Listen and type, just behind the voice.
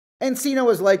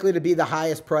Encino is likely to be the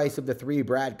highest price of the three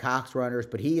Brad Cox runners,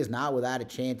 but he is not without a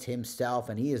chance himself,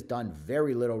 and he has done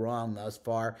very little wrong thus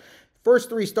far. First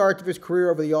three starts of his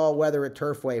career over the all-weather at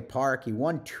Turfway Park. He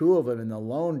won two of them, and the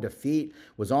lone defeat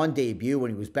was on debut when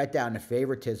he was bet down to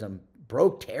favoritism.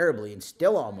 Broke terribly and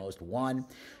still almost won.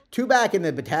 Two back in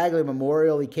the Battaglia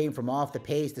Memorial, he came from off the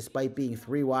pace despite being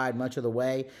three wide much of the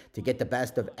way to get the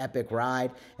best of Epic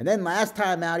Ride. And then last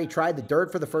time out, he tried the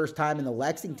dirt for the first time in the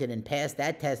Lexington and passed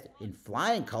that test in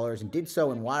flying colors and did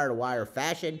so in wire-to-wire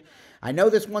fashion. I know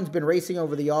this one's been racing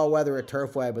over the all-weather at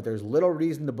Turfway, but there's little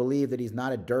reason to believe that he's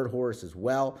not a dirt horse as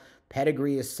well.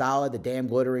 Pedigree is solid. The Damn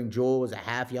Glittering Jewel was a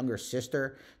half-younger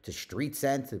sister to Street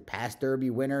Sense, the past Derby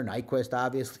winner. Nyquist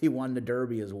obviously won the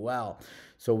Derby as well.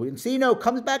 So Encino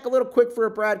comes back a little quick for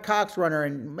a Brad Cox runner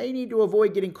and may need to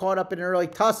avoid getting caught up in an early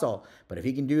tussle. But if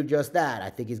he can do just that, I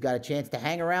think he's got a chance to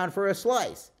hang around for a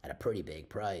slice at a pretty big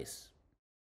price.